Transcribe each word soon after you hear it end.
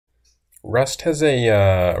Rust has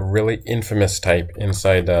a really infamous type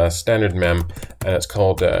inside standard mem, and it's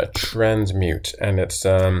called transmute, and it's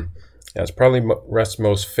probably Rust's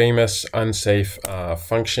most famous unsafe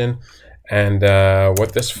function. And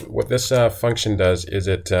what this function does is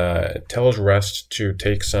it tells Rust to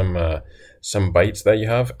take some bytes that you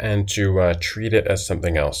have and to treat it as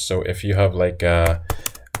something else. So if you have like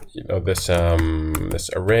this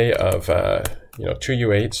array of 2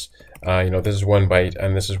 U8s. This is 1 byte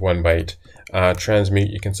and this is 1 byte. Transmute,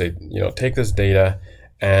 you can say, take this data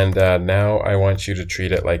and now I want you to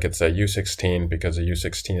treat it like it's a U16 because a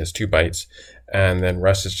U16 is 2 bytes. And then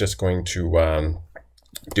Rust is just going to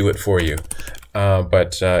do it for you.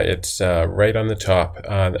 But it's right on the top.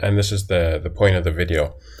 And this is the point of the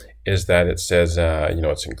video, is that it says,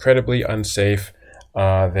 it's incredibly unsafe.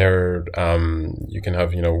 You can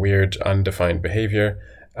have, weird undefined behavior.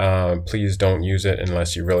 Please don't use it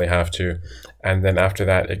unless you really have to. And then after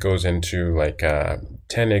that, it goes into like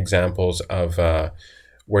 10 examples of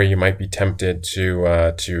where you might be tempted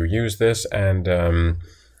to use this, and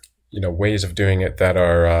ways of doing it that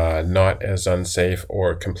are not as unsafe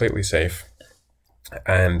or completely safe.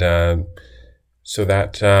 And so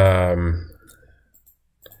that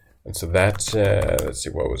let's see,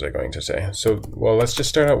 what was I going to say? So, well, let's just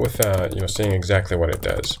start out with saying exactly what it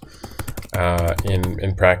does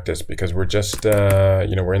in practice, because we're just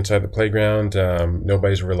we're inside the playground.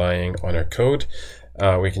 Nobody's relying on our code.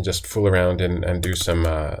 We can just fool around and do some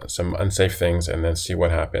unsafe things and then see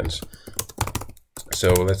what happens.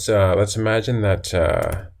 So let's imagine that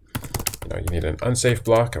you need an unsafe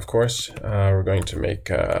block. Of course, we're going to make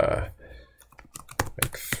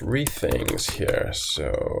 3 things here.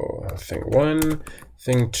 So thing 1,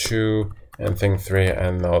 thing 2, and thing 3,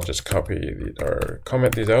 and I'll just copy or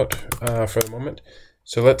comment these out for the moment.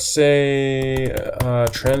 So let's say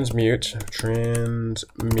transmute,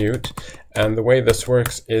 and the way this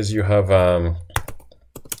works is you have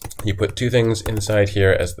you put 2 things inside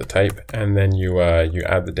here as the type, and then you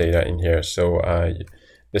add the data in here. So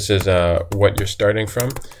this is what you're starting from.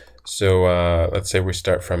 So let's say we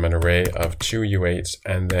start from an array of 2 U8s,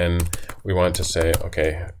 and then we want to say,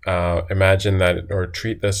 okay, imagine that, or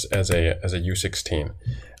treat this as a U16,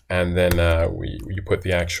 and then you put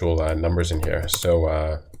the actual numbers in here.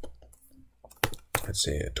 So let's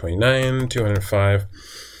see, 29, 205,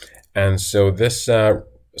 and so this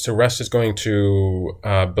so Rust is going to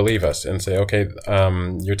believe us and say, okay,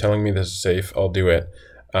 you're telling me this is safe, I'll do it.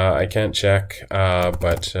 I can't check,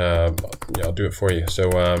 but I'll do it for you. So,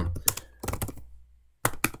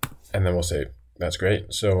 and then we'll say, that's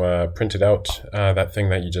great. So print it out, that thing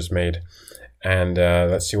that you just made. And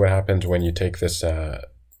let's see what happens when you take this,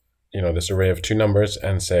 this array of 2 numbers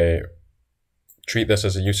and say, treat this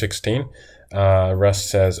as a U16. Rust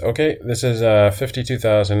says, okay, this is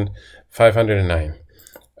 52,509.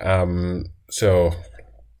 So,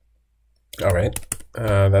 all right,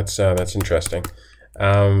 that's interesting.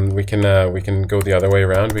 We can go the other way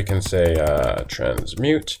around. We can say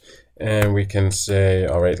transmute, and we can say,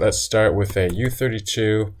 all right, let's start with a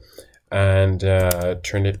U32 and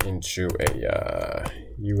turn it into a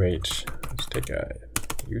U8. Let's take a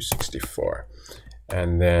U64,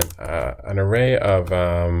 and then an array of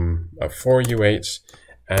 4 U8s,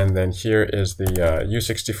 and then here is the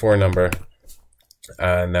U64 number.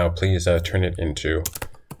 Now please turn it into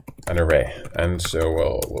an array, and so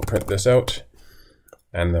we'll print this out.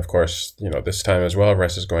 And of course, this time as well,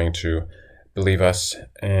 Rust is going to believe us.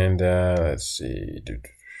 And let's see.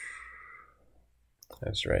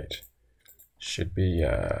 That's right. Should be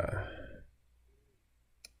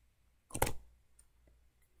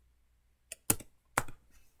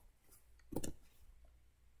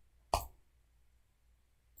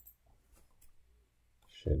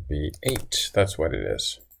should be 8. That's what it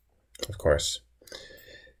is, of course.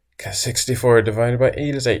 64 divided by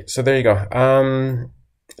 8 is 8. So there you go.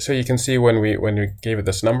 So you can see when we gave it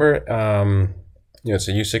this number, it's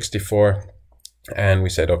a U64, and we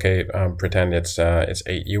said, okay, pretend it's 8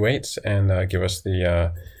 U8s, and give us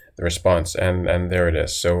the response, and there it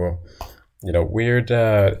is. So weird,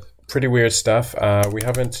 pretty weird stuff. We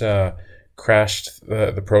haven't crashed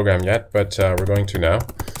the program yet, but we're going to now.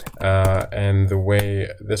 And the way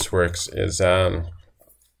this works is,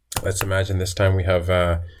 let's imagine this time we have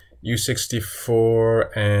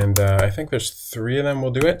U64, and I think there's 3 of them.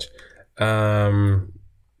 We'll do it.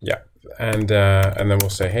 Yeah, and then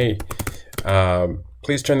we'll say, hey,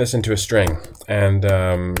 please turn this into a string, and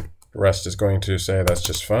Rust is going to say that's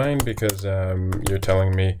just fine, because you're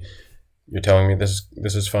telling me this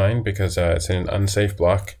is fine because it's in an unsafe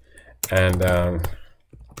block, and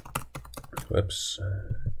whoops,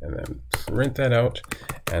 and then print that out,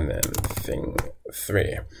 and then thing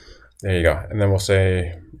 3. There you go. And then we'll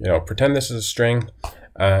say, pretend this is a string,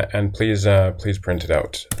 and please print it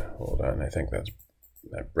out. Hold on, I think that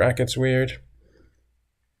bracket's weird.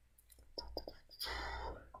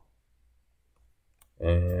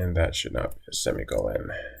 And that should not be a semicolon.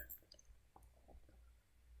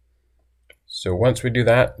 So once we do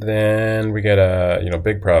that, then we get a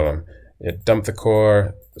big problem. It dumped the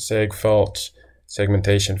core, seg fault,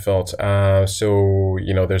 segmentation fault. So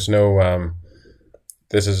there's no.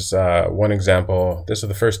 This is one example. This is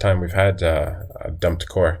the first time we've had a dumped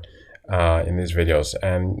core in these videos,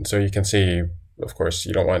 and so you can see, of course,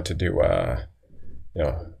 you don't want to do.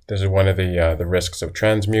 This is one of the risks of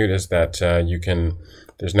transmute, is that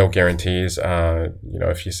there's no guarantees.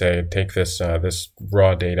 If you say take this this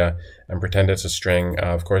raw data and pretend it's a string,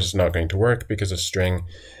 of course it's not going to work, because a string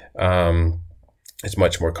is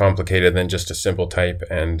much more complicated than just a simple type,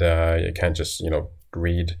 and you can't just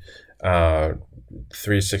read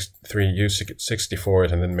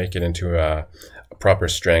 3U64s and then make it into a proper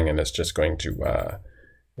string, and it's just going to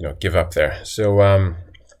give up there. So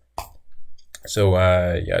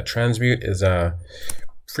yeah, transmute is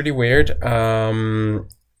pretty weird.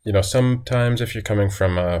 Sometimes if you're coming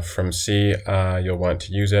from C, you'll want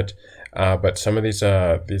to use it, but some of these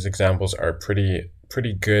examples are pretty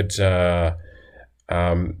good.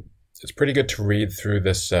 It's pretty good to read through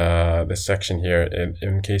this this section here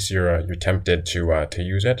in case you're tempted to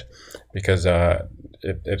use it, because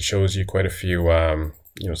it shows you quite a few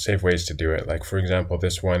safe ways to do it. Like, for example,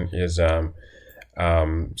 this one is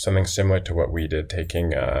something similar to what we did,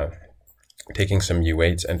 taking some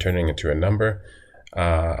U8s and turning it into a number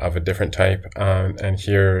of a different type. And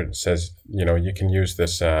here it says you can use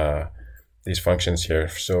this these functions here.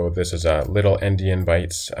 So this is little endian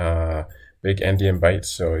bytes, big endian bytes.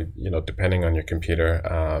 So depending on your computer,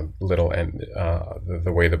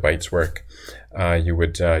 the way the bytes work, you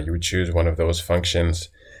would choose one of those functions.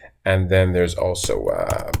 And then there's also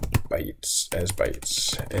bytes as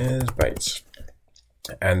bytes.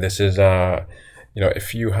 And this is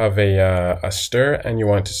if you have a stir and you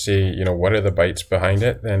want to see what are the bytes behind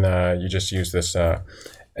it, then you just use this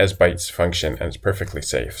as bytes function, and it's perfectly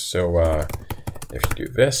safe. So if you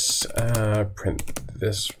do this, print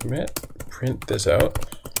this out,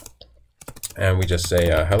 and we just say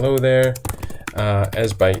hello there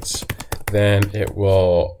as bytes, then it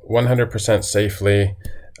will 100% safely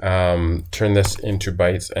turn this into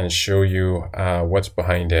bytes and show you what's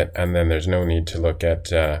behind it. And then there's no need to look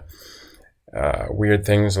at weird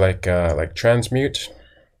things like transmute.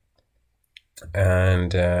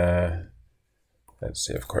 And let's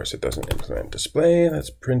see, of course it doesn't implement display.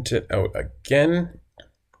 Let's print it out again.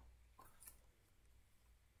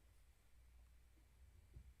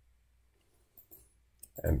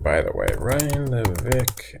 And by the way, Ryan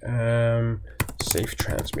Levick, safe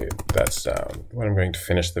transmute. That's what I'm going to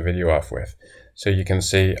finish the video off with. So you can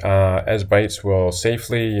see as bytes will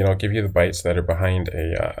safely, give you the bytes that are behind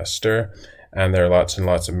a stir, and there are lots and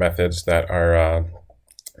lots of methods that are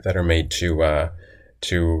made to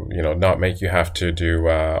not make you have to do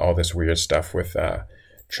all this weird stuff with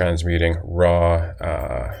transmuting raw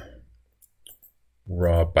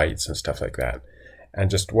bytes and stuff like that. And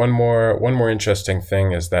just one more interesting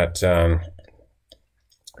thing is that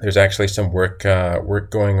there's actually some work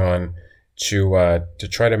going on to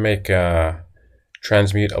try to make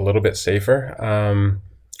transmute a little bit safer,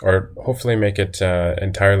 or hopefully make it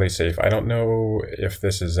entirely safe. I don't know if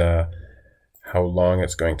this is how long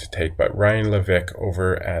it's going to take, but Ryan Levick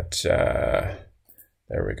over at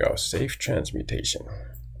there we go, safe transmutation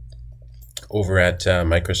over at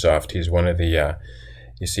Microsoft. He's one of the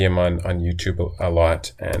you see him on YouTube a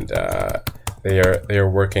lot, and they are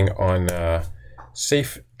working on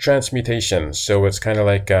safe transmutation. So it's kind of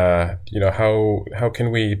like how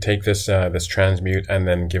can we take this this transmute and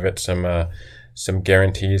then give it some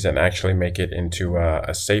guarantees and actually make it into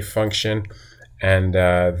a safe function. And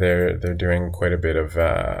they're doing quite a bit of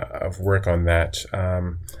work on that.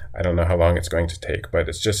 I don't know how long it's going to take, but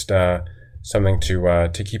it's just something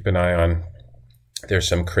to keep an eye on. There's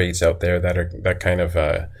some crates out there that kind of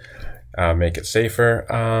make it safer,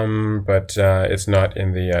 but it's not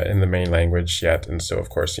in the main language yet. And so, of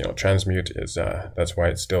course, transmute is that's why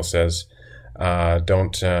it still says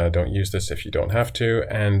don't use this if you don't have to.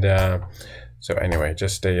 And so anyway,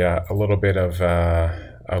 just a little bit of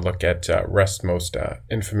a look at Rust's most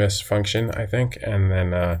infamous function, I think, and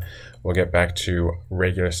then we'll get back to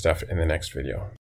regular stuff in the next video.